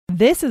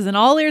This is an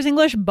All Ears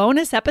English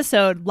bonus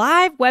episode,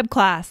 live web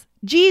class.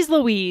 Geez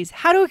Louise,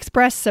 how to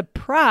express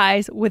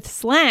surprise with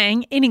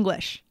slang in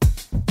English.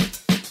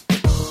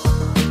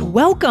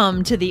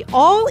 Welcome to the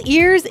All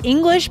Ears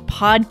English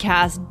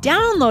podcast,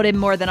 downloaded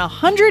more than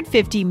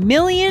 150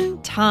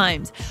 million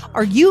times.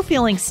 Are you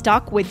feeling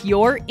stuck with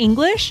your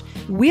English?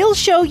 We'll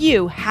show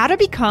you how to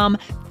become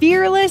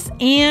fearless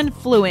and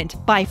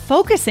fluent by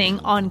focusing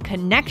on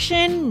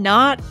connection,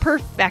 not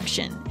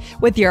perfection.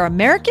 With your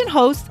American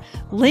hosts,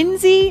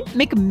 Lindsay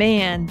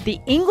McMahon, the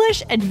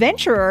English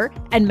adventurer,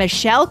 and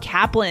Michelle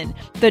Kaplan,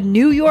 the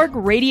New York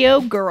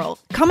radio girl,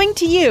 coming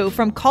to you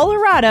from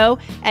Colorado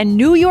and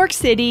New York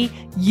City,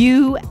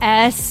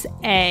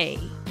 USA.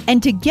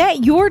 And to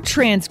get your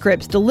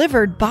transcripts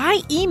delivered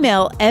by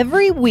email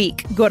every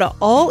week, go to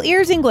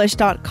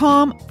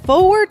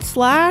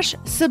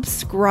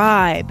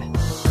allearsenglish.com/subscribe.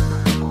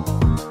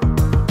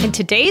 In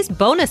today's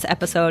bonus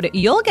episode,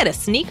 you'll get a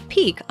sneak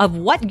peek of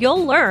what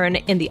you'll learn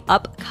in the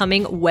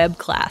upcoming web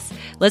class.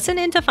 Listen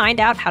in to find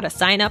out how to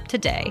sign up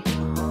today.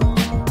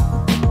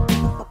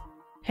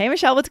 Hey,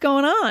 Michelle, what's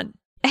going on?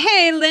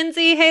 Hey,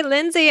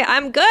 Lindsay.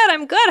 I'm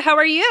good. How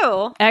are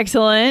you?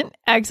 Excellent.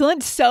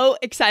 So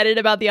excited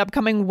about the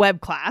upcoming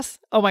web class.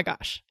 Oh my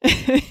gosh.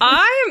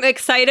 I'm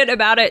excited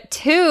about it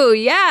too.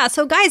 Yeah.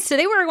 So guys,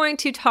 today we're going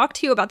to talk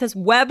to you about this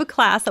web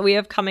class that we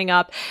have coming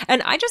up.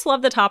 And I just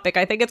love the topic.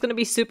 I think it's going to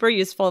be super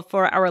useful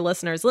for our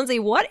listeners. Lindsay,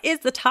 what is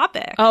the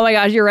topic? Oh my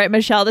gosh, you're right,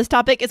 Michelle. This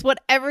topic is what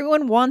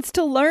everyone wants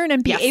to learn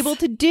and be able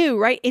to do,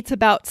 right? It's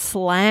about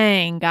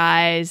slang,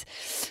 guys.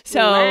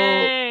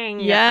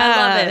 Slang. Yeah,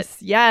 I love it.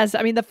 Yes.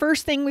 I mean, the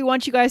first thing we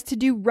want you guys to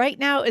do right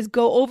now is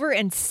go over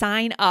and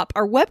sign up.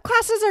 Our web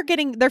classes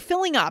they're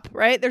filling up,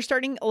 right?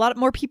 A lot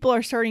more people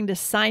are starting to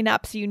sign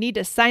up. So you need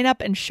to sign up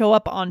and show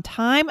up on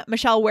time.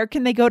 Michelle, where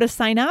can they go to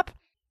sign up?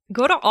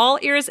 Go to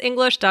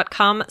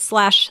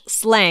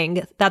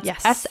allearsenglish.com/slang. That's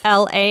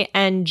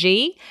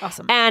SLANG.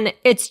 Awesome. And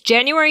it's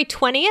January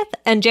 20th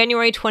and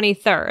January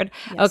 23rd.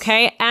 Yes.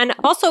 Okay. And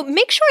also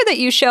make sure that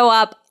you show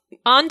up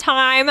on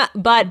time,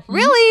 but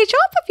really show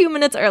up a few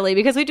minutes early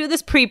because we do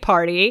this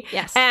pre-party.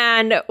 Yes.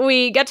 And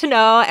we get to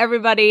know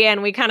everybody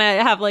and we kind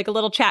of have like a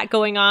little chat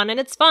going on,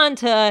 and it's fun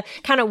to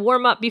kind of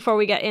warm up before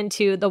we get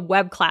into the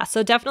web class.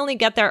 So definitely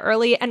get there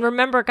early. And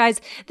remember, guys,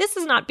 this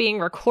is not being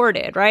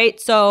recorded, right?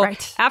 So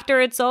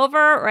after it's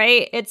over,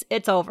 right?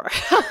 It's over.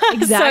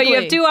 Exactly. So you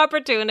have two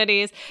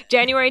opportunities,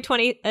 January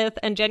 20th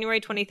and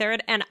January 23rd.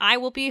 And I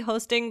will be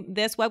hosting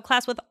this web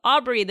class with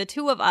Aubrey, the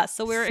two of us.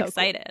 So we're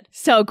excited. Cool.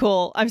 So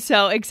cool. I'm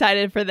so excited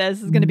for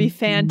this. It's going to be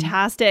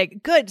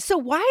fantastic. Good. So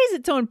why is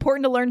it so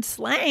important to learn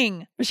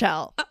slang,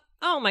 Michelle?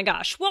 Oh my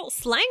gosh. Well,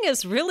 slang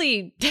is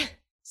really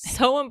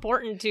so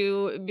important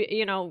to,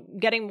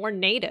 getting more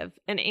native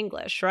in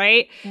English,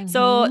 right?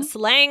 So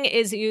slang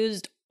is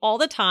used all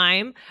the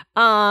time.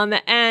 And,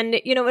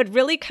 it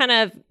really kind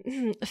of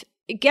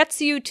it gets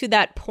you to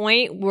that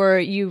point where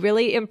you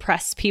really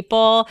impress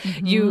people.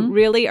 You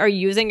really are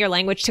using your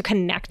language to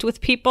connect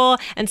with people.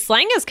 And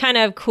slang is kind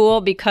of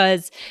cool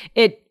because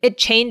it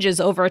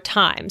changes over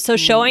time. So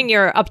showing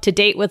you're up to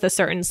date with a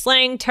certain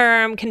slang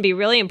term can be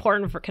really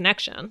important for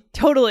connection.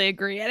 Totally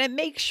agree. And it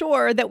makes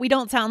sure that we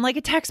don't sound like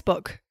a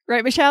textbook.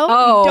 Right, Michelle?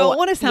 Oh, we don't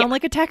want to sound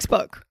like a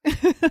textbook.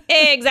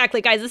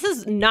 Exactly, guys. This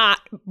is not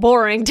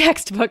boring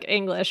textbook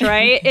English,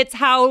 right? It's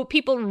how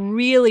people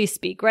really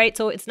speak, right?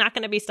 So it's not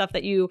going to be stuff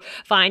that you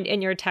find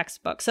in your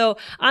textbook. So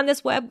on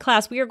this web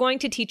class, we are going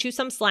to teach you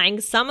some slang.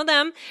 Some of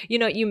them,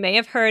 you may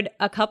have heard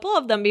a couple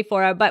of them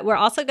before, but we're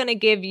also going to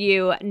give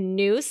you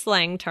new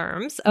slang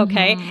terms,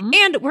 okay?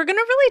 And we're going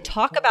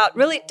to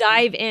really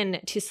dive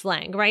into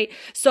slang, right?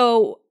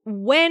 So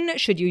when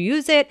should you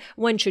use it?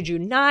 When should you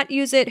not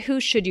use it? Who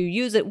should you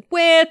use it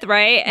with,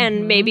 right?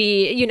 And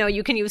maybe,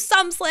 you can use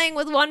some slang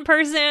with one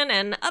person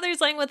and other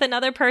slang with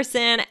another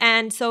person.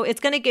 And so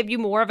it's going to give you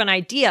more of an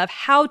idea of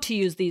how to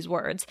use these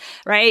words,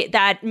 right?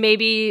 That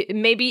maybe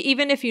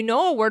even if you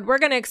know a word, we're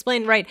going to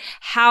explain, right,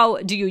 how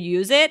do you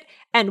use it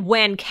and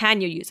when can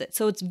you use it?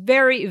 So it's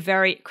very,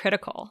 very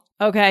critical.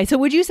 Okay. So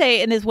would you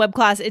say in this web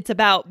class, it's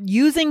about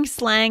using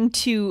slang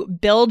to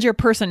build your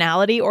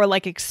personality or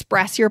like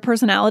express your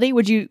personality?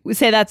 Would you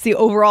say that's the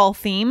overall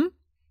theme?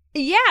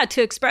 Yeah,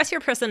 to express your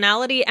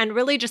personality and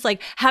really just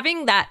like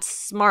having that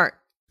smart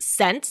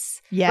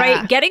sense,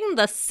 right? Getting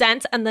the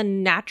sense and the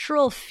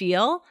natural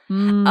feel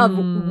of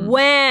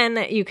when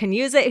you can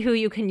use it, who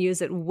you can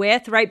use it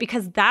with, right?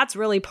 Because that's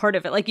really part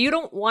of it. Like you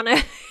don't want to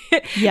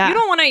you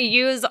don't want to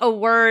use a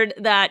word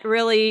that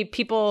really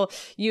people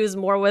use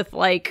more with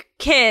like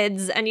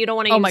kids, and you don't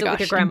want to use it with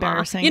your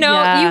grandma. You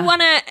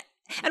want to.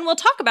 And we'll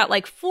talk about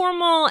like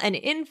formal and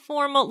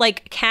informal,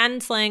 like can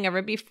slang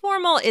ever be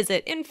formal? Is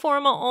it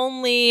informal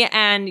only?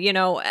 And,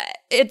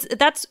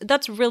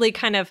 that's really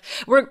kind of,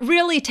 we're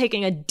really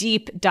taking a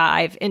deep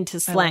dive into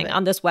slang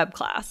on this web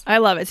class. I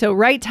love it. So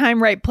right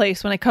time, right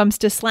place when it comes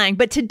to slang.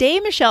 But today,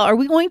 Michelle, are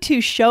we going to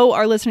show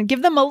our listeners,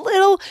 give them a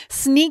little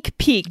sneak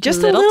peek,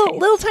 just a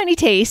little tiny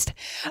taste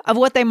of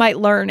what they might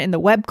learn in the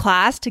web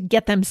class to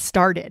get them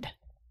started?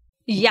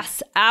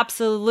 Yes,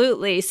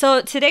 absolutely.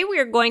 So today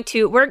we're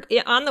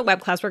on the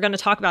web class, we're going to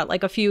talk about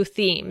like a few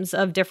themes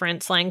of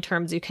different slang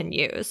terms you can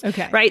use.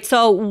 Okay. Right.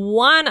 So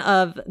one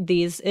of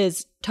these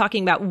is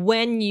talking about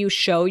when you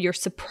show you're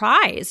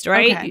surprised,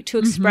 right? Okay. To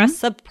express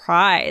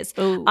surprise.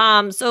 Ooh.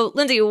 So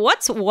Lindsay,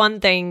 what's one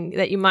thing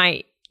that you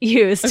might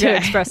use to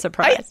express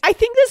surprise? I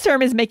think this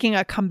term is making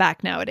a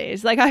comeback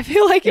nowadays. Like, I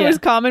feel like it was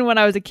common when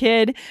I was a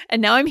kid,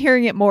 and now I'm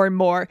hearing it more and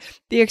more.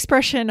 The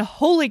expression,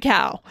 holy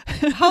cow.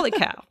 Holy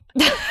cow.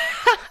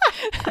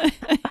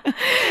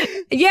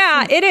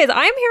 Yeah, it is.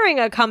 I'm hearing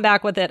a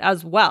comeback with it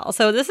as well.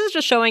 So this is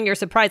just showing your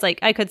surprise. Like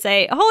I could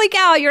say, holy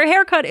cow, your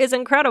haircut is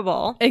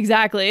incredible.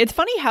 Exactly. It's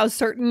funny how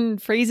certain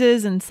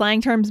phrases and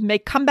slang terms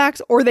make comebacks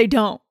or they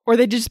don't, or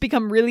they just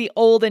become really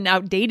old and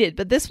outdated.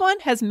 But this one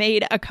has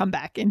made a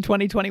comeback in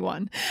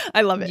 2021.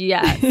 I love it.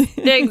 Yes,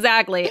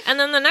 exactly. And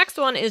then the next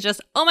one is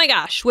just, oh my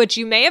gosh, which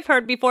you may have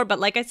heard before. But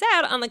like I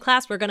said, on the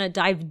class, we're going to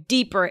dive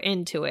deeper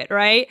into it,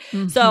 right?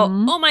 So,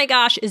 oh my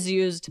gosh is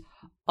used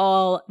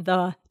all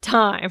the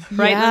time,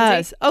 right, Yes.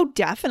 Lindsay? Oh,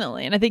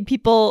 definitely. And I think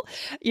people,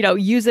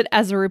 use it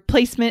as a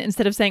replacement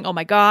instead of saying, oh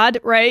my God,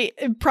 right?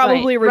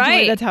 Probably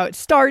originally that's how it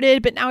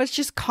started, but now it's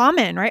just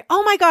common, right?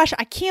 Oh my gosh,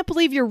 I can't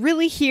believe you're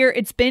really here.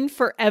 It's been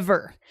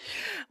forever.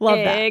 Love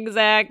that.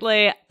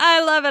 Exactly.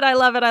 I love it. I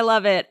love it. I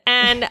love it.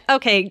 And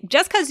okay,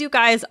 just because you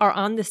guys are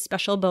on this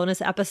special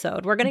bonus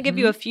episode, we're going to give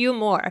you a few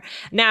more.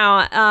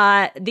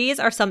 Now, these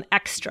are some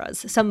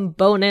extras, some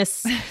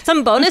bonuses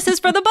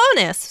for the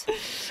bonus.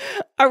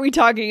 Are we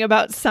talking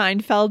about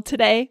Seinfeld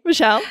today,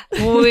 Michelle?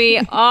 We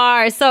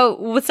are.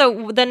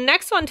 So the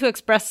next one to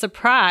express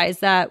surprise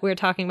that we're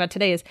talking about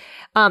today is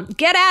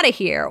get out of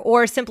here,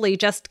 or simply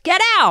just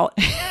get out,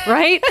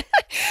 right?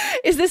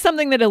 Is this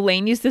something that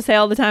Elaine used to say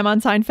all the time on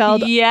Seinfeld?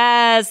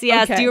 Yes.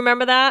 Okay. Do you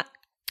remember that?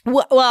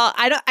 Well,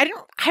 I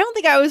don't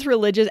think I was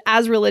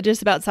as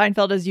religious about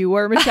Seinfeld as you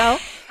were, Michelle.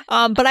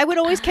 But I would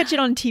always catch it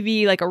on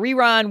TV, like a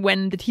rerun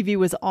when the TV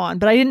was on,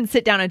 but I didn't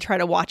sit down and try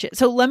to watch it.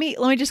 So let me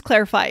just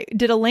clarify.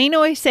 Did Elaine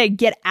always say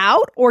get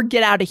out or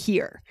get out of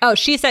here? Oh,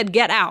 she said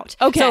get out.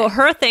 Okay. So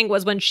her thing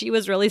was when she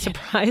was really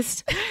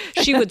surprised,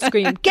 she would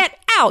scream, get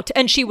out,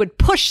 and she would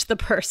push the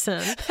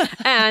person.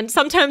 And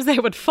sometimes they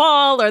would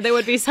fall or there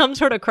would be some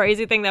sort of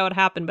crazy thing that would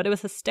happen, but it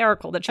was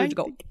hysterical that she would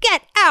go,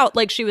 get out,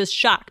 like she was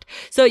shocked.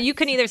 So you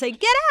can either say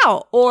get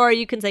out or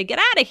you can say get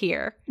out of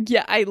here.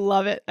 Yeah, I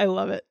love it. I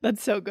love it.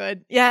 That's so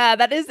good. Yeah,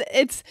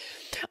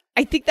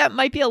 I think that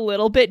might be a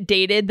little bit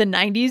dated, in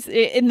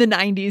the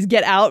 90s,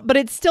 get out, but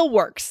it still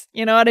works.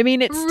 You know what I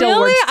mean? It still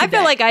works today. I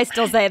feel like I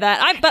still say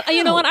that. But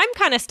you know what? I'm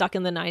kind of stuck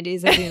in the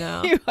 90s, as you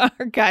know. You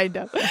are kind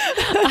of.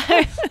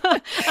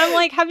 I'm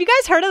like, have you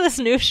guys heard of this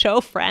new show,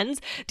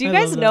 Friends? Do you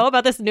guys know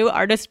about this new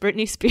artist,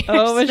 Britney Spears?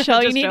 Oh,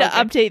 Michelle, you need to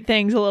update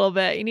things a little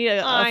bit. You need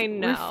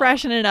to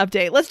refresh and an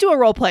update. Let's do a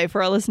role play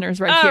for our listeners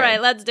here. All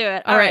right, let's do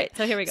it. All right,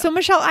 so here we go. So,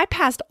 Michelle, I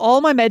passed all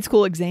my med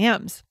school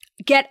exams.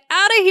 Get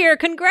out of here.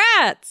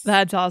 Congrats.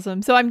 That's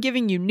awesome. So I'm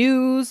giving you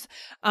news.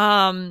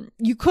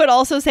 You could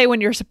also say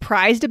when you're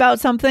surprised about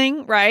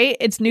something, right?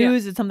 It's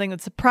news. It's something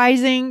that's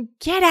surprising.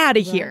 Get out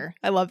of here.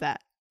 I love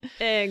that.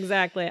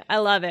 Exactly. I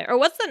love it. Or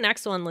what's the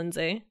next one,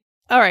 Lindsay?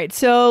 All right.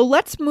 So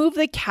let's move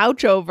the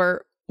couch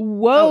over.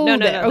 Whoa. No.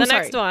 The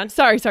next one.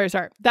 Sorry.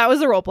 That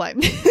was a role play. All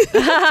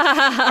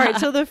right.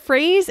 So the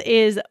phrase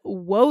is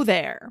whoa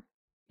there.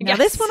 Now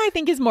this one I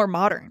think is more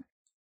modern.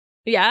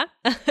 Yeah.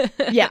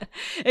 Yeah.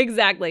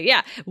 Exactly.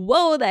 Yeah.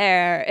 Whoa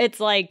there. It's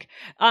like,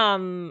 it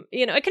can be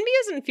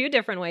used in a few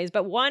different ways,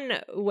 but one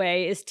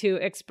way is to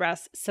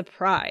express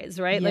surprise,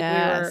 right?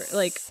 Yes.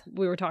 Like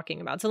we were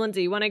talking about. So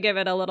Lindsay, you want to give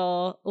it a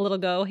little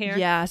go here?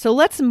 Yeah. So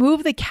let's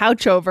move the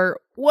couch over.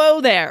 Whoa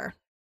there.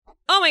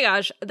 Oh my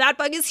gosh, that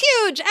bug is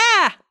huge.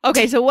 Ah.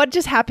 Okay. So what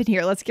just happened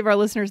here? Let's give our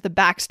listeners the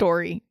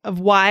backstory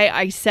of why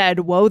I said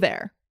whoa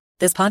there.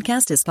 This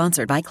podcast is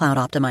sponsored by Cloud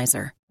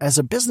Optimizer. As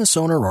a business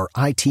owner or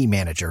IT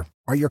manager,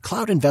 are your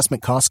cloud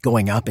investment costs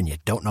going up and you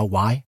don't know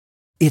why?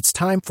 It's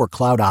time for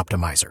Cloud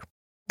Optimizer.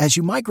 As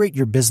you migrate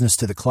your business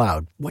to the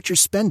cloud, what you're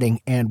spending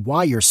and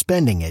why you're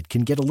spending it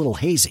can get a little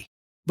hazy.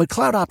 But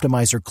Cloud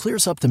Optimizer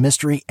clears up the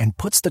mystery and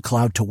puts the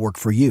cloud to work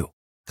for you.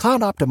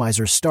 Cloud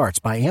Optimizer starts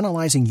by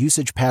analyzing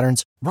usage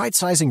patterns,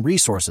 right-sizing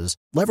resources,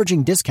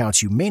 leveraging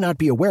discounts you may not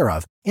be aware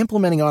of,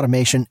 implementing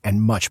automation,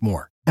 and much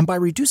more. And by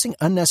reducing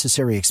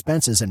unnecessary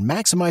expenses and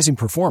maximizing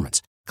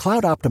performance,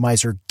 Cloud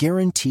Optimizer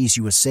guarantees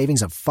you a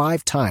savings of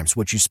 5 times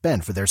what you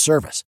spend for their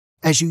service.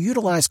 As you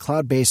utilize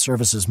cloud-based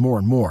services more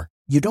and more,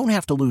 you don't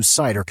have to lose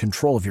sight or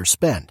control of your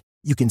spend.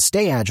 You can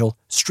stay agile,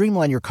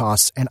 streamline your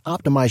costs, and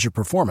optimize your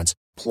performance,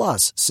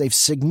 plus save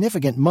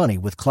significant money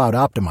with Cloud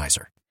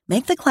Optimizer.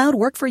 Make the cloud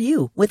work for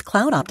you with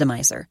Cloud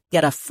Optimizer.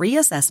 Get a free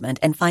assessment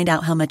and find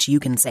out how much you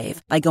can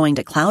save by going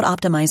to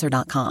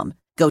cloudoptimizer.com.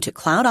 Go to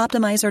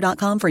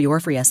cloudoptimizer.com for your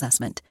free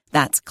assessment.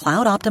 That's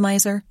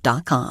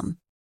cloudoptimizer.com.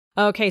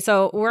 Okay,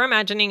 so we're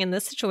imagining in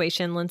this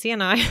situation, Lindsay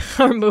and I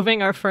are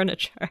moving our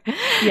furniture.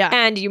 Yeah.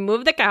 And you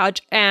move the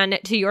couch, and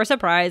to your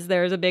surprise,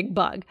 there's a big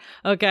bug.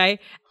 Okay.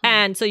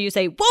 And so you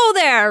say, whoa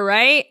there,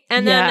 right?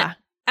 And then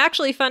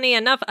actually, funny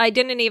enough, I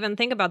didn't even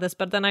think about this,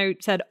 but then I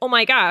said, oh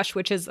my gosh,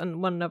 which is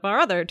one of our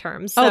other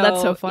terms. Oh,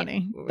 that's so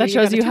funny. That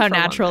shows you how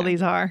natural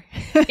these are.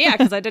 Yeah,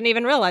 because I didn't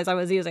even realize I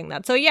was using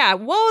that. So yeah,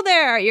 whoa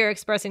there, you're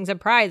expressing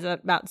surprise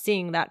about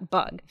seeing that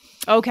bug.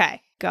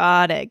 Okay.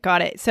 Got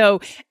it. So,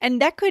 and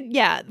that could,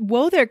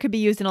 whoa there could be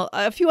used in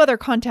a few other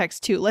contexts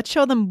too. Let's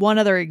show them one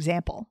other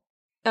example.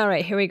 All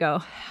right, here we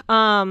go.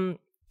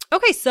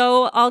 Okay,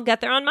 so I'll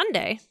get there on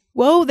Monday.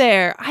 Whoa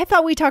there. I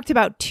thought we talked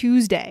about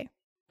Tuesday.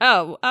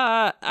 Oh,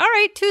 all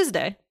right,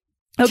 Tuesday.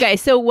 Okay,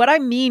 so what I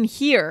mean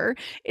here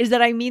is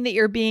that I mean that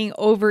you're being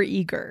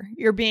overeager.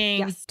 You're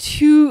being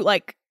too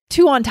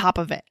on top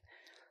of it.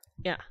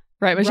 Yeah.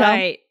 Right,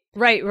 Michelle?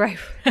 Right.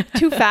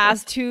 Too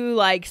fast, too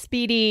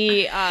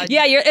speedy.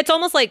 It's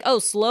almost like, oh,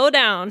 slow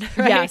down.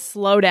 Right? Yeah,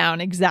 slow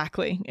down.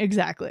 Exactly.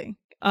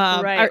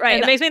 Right.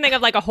 It makes me think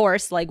of like a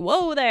horse, like,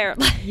 whoa there.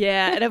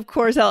 Yeah. And of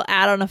course, I'll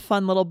add on a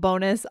fun little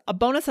bonus, a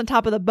bonus on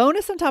top of the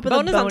bonus on top of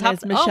the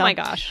bonus, Michelle. Oh my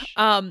gosh.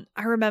 I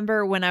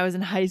remember when I was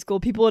in high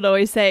school, people would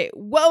always say,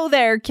 whoa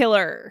there,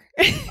 killer.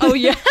 Oh,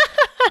 yeah.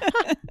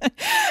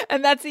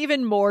 And that's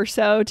even more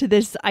so to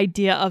this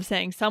idea of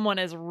saying someone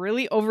is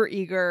really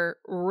overeager,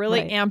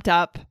 really amped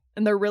up,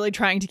 and they're really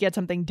trying to get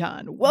something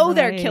done. Whoa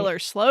there, killer.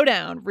 Slow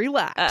down.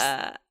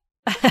 Relax.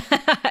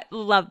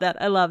 Love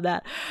that. I love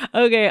that.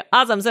 Okay,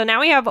 awesome. So now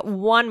we have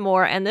one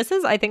more, and this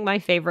is, I think, my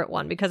favorite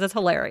one because it's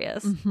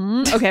hilarious.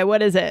 Mm-hmm. Okay,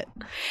 what is it?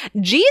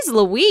 Geez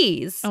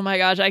Louise. Oh my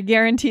gosh, I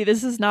guarantee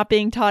this is not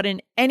being taught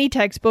in any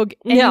textbook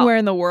anywhere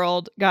in the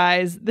world,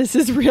 guys. This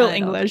is real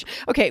English.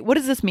 Okay, what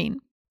does this mean?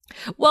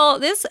 Well,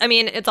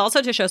 it's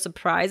also to show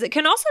surprise. It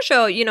can also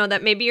show,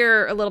 that maybe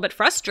you're a little bit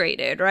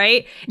frustrated,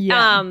 right?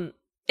 Yeah.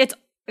 It's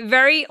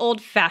very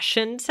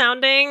old-fashioned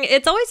sounding.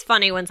 It's always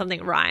funny when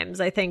something rhymes.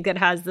 I think it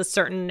has this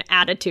certain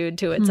attitude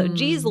to it. So,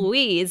 geez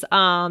Louise,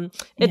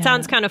 it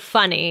sounds kind of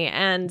funny.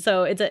 And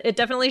so it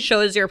definitely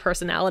shows your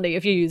personality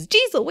if you use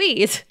geez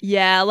Louise.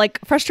 Yeah, like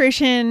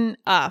frustration,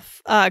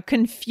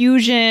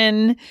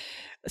 confusion,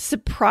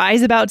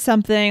 surprise about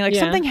something. Like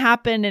something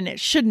happened and it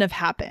shouldn't have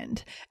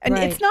happened. And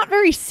it's not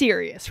very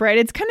serious, right?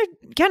 It's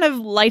kind of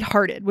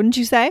lighthearted, wouldn't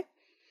you say?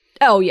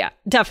 Oh, yeah,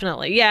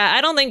 definitely. Yeah,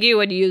 I don't think you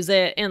would use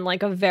it in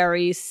like a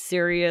very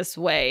serious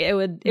way. It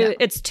would. No.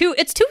 It's too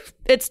fun.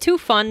 It's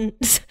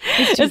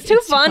too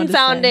fun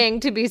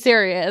sounding to be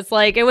serious.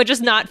 Like it would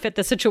just not fit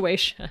the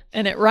situation.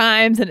 And it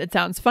rhymes and it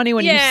sounds funny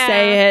when you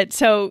say it.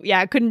 So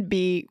yeah, it couldn't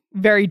be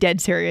very dead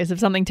serious.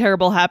 If something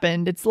terrible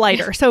happened, it's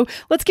lighter. So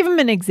let's give him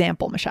an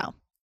example, Michelle.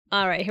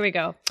 All right, here we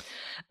go.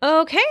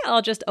 Okay,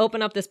 I'll just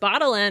open up this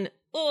bottle and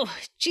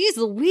geez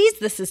Louise,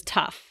 this is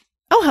tough.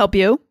 I'll help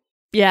you.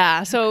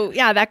 Yeah. So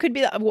that could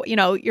be,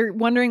 you're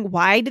wondering,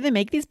 why do they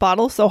make these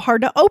bottles so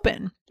hard to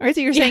open? All right.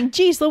 So you're saying,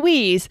 geez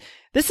Louise,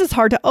 this is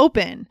hard to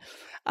open.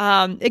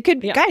 It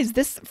could, guys,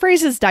 this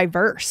phrase is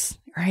diverse,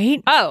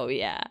 right? Oh,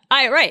 yeah.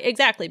 Right.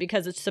 Exactly.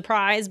 Because it's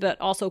surprise, but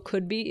also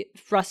could be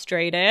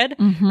frustrated,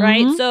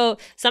 right? So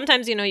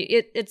sometimes,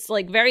 it's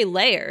like very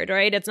layered,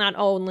 right? It's not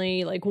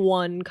only like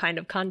one kind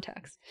of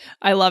context.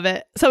 I love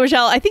it. So,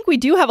 Michelle, I think we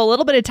do have a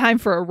little bit of time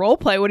for a role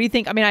play. What do you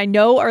think? I mean, I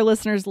know our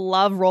listeners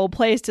love role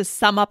plays to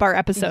sum up our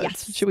episodes.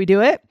 Yes. Should we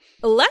do it?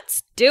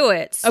 Let's do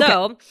it.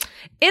 So,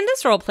 in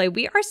this role play,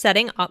 we are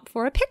setting up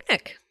for a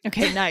picnic.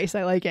 Okay, nice.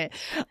 I like it.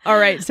 All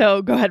right.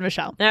 So, go ahead,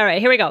 Michelle. All right,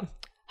 here we go.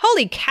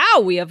 Holy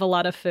cow, we have a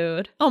lot of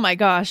food. Oh my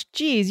gosh.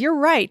 Geez, you're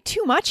right.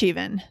 Too much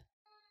even.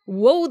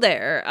 Whoa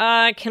there.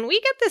 Can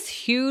we get this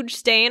huge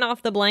stain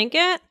off the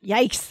blanket?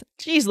 Yikes.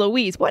 Geez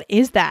Louise, what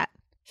is that?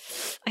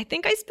 I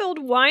think I spilled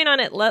wine on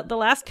it the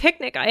last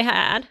picnic I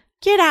had.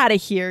 Get out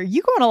of here.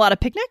 You go on a lot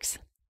of picnics?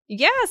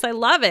 Yes, I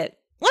love it.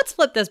 Let's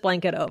flip this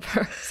blanket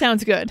over.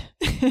 Sounds good.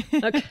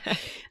 Okay.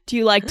 Do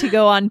you like to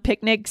go on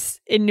picnics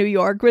in New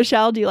York,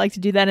 Rochelle? Do you like to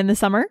do that in the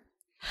summer?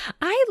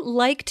 I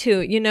like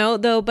to,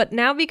 though, but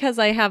now because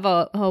I have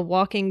a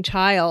walking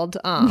child,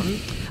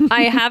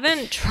 I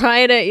haven't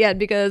tried it yet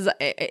because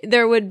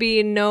there would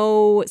be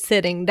no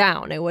sitting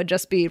down. It would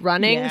just be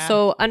running. Yeah.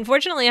 So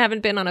unfortunately, I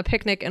haven't been on a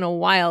picnic in a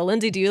while.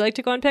 Lindsay, do you like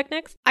to go on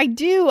picnics? I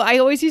do. I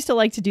always used to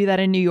like to do that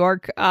in New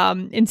York,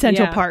 in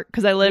Central Park,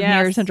 because I lived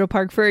near Central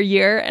Park for a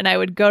year, and I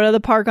would go to the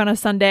park on a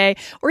Sunday,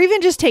 or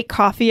even just take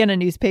coffee and a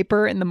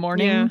newspaper in the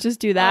morning. Yeah. Just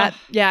do that.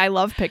 Yeah, I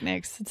love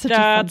picnics. It's such a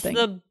fun thing.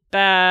 That's the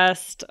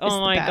best.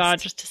 Oh my God,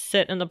 just to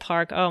sit in the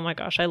park. Oh my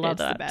gosh, I love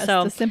that. The best.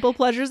 So the simple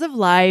pleasures of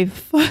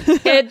life.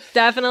 It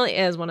definitely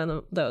is one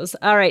of those.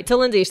 All right, so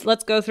Lindsay,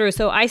 let's go through.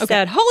 So I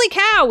said, holy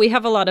cow, we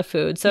have a lot of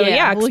food. So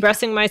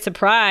expressing my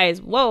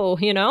surprise. Whoa,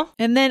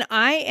 And then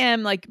I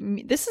am like,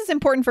 this is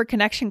important for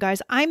connection,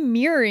 guys. I'm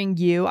mirroring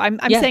you. I'm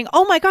saying,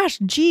 oh my gosh,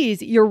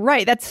 geez, you're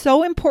right. That's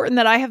so important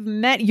that I have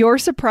met your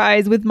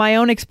surprise with my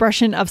own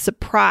expression of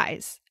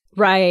surprise.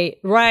 Right.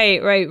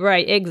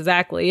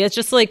 Exactly. It's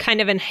just like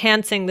kind of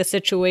enhancing the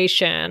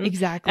situation.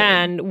 Exactly.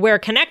 And we're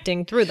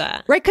connecting through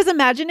that. Right. Because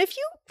imagine if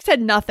you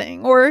said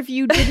nothing, or if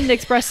you didn't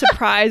express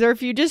surprise, or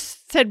if you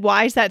just said,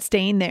 why is that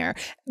stain there?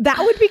 That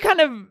would be kind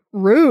of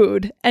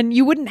rude, and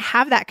you wouldn't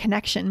have that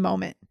connection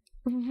moment.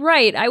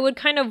 Right. I would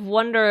kind of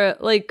wonder,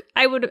 like,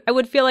 I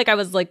would feel like I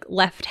was like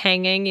left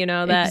hanging,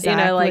 that,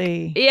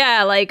 Exactly.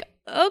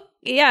 oh,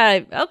 yeah,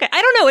 okay.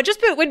 I don't know. It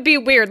just would be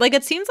weird. Like,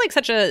 it seems like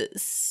such a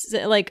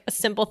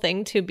simple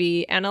thing to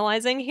be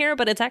analyzing here,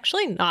 but it's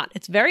actually not.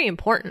 It's very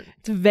important.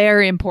 It's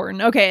very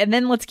important. Okay. And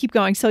then let's keep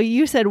going. So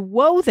you said,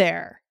 whoa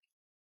there.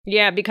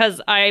 Yeah,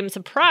 because I'm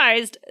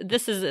surprised.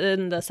 This is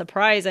in the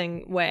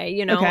surprising way,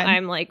 Okay.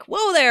 I'm like,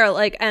 whoa there,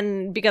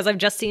 and because I've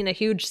just seen a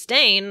huge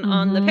stain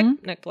on the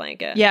picnic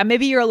blanket. Yeah,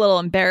 maybe you're a little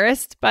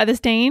embarrassed by the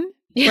stain,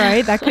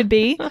 right? That could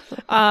be.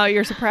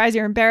 You're surprised,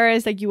 you're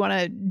embarrassed, like you want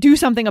to do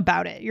something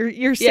about it.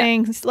 You're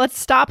saying, let's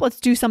stop, let's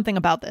do something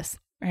about this.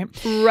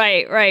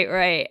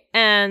 Right.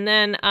 And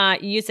then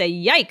you say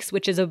yikes,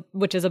 which is a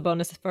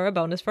bonus for a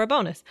bonus for a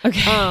bonus.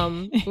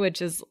 Okay.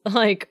 Which is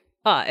like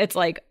it's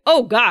like,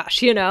 oh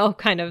gosh,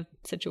 kind of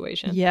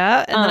situation.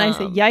 Yeah. And then I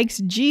say,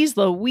 yikes, geez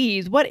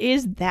Louise, what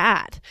is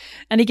that?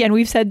 And again,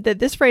 we've said that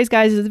this phrase,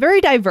 guys, is very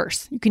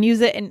diverse. You can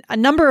use it in a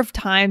number of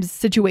times,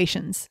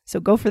 situations. So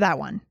go for that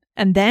one.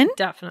 And then?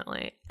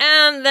 Definitely.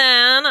 And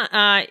then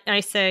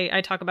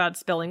I talk about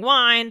spilling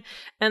wine.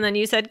 And then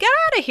you said, get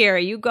out of here.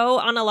 You go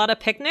on a lot of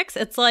picnics.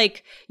 It's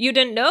like you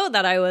didn't know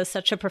that I was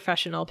such a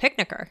professional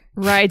picnicker.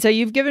 Right. So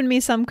you've given me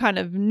some kind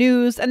of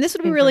news. And this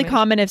would be really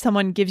common if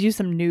someone gives you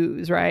some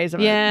news, right?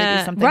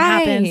 Maybe something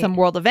happened, some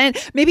world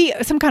event, maybe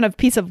some kind of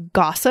piece of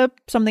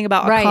gossip, something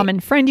about a common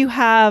friend you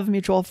have,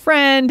 mutual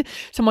friend,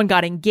 someone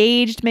got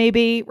engaged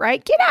maybe,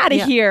 right? Get out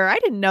of here. I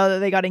didn't know that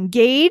they got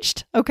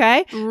engaged.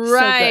 Okay.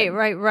 Right.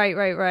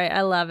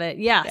 I love it.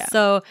 Yeah.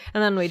 So,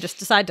 and then we just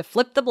decide to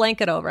flip the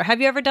blanket over.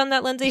 Have you ever done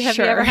that, Lindsay? Have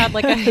you ever had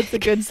like a... That's a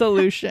good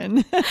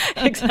solution.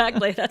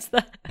 Exactly. That's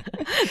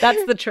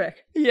the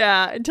trick.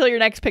 Yeah. Until your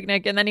next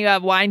picnic. And then you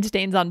have wine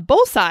stains on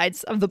both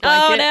sides of the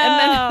blanket.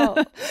 Oh, no.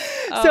 And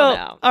then...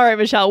 All right,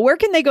 Michelle, where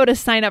can they go to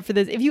sign up for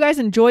this? If you guys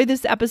enjoy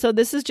this episode,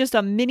 this is just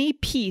a mini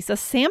piece, a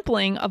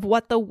sampling of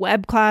what the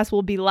web class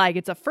will be like.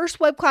 It's a first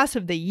web class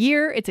of the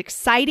year. It's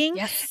exciting.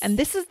 Yes. And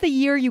this is the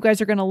year you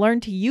guys are going to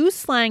learn to use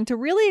slang to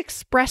really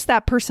express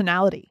that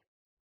personality.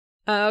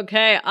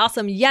 Okay,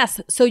 awesome.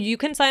 Yes. So you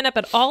can sign up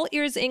at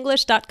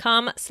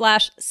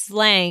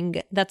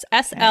allearsenglish.com/slang. That's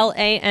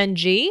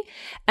SLANG.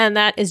 And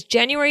that is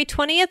January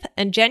 20th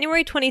and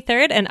January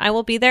 23rd. And I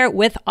will be there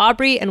with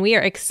Aubrey. And we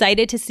are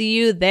excited to see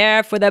you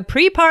there for the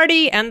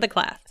pre-party and the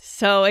class.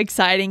 So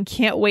exciting.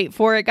 Can't wait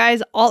for it,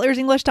 guys.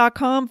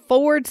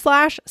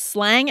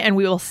 allearsenglish.com/slang. And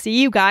we will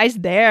see you guys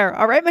there.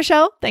 All right,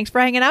 Michelle. Thanks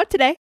for hanging out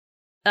today.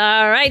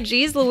 All right.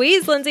 Geez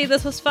Louise, Lindsay,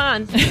 this was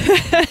fun.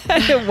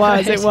 It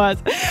was. It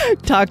was.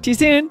 Talk to you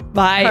soon.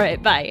 Bye. All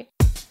right. Bye.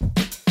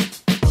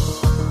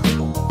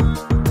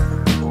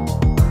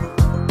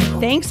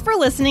 Thanks for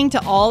listening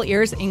to All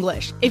Ears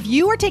English. If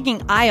you are taking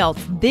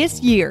IELTS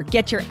this year,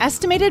 get your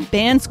estimated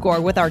band score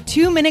with our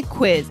 2-minute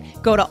quiz.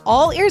 Go to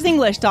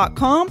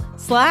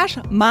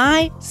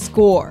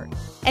allearsenglish.com/myscore.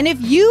 And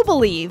if you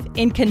believe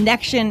in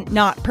connection,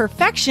 not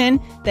perfection,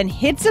 then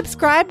hit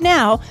subscribe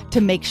now to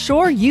make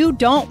sure you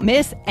don't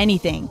miss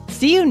anything.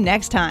 See you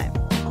next time.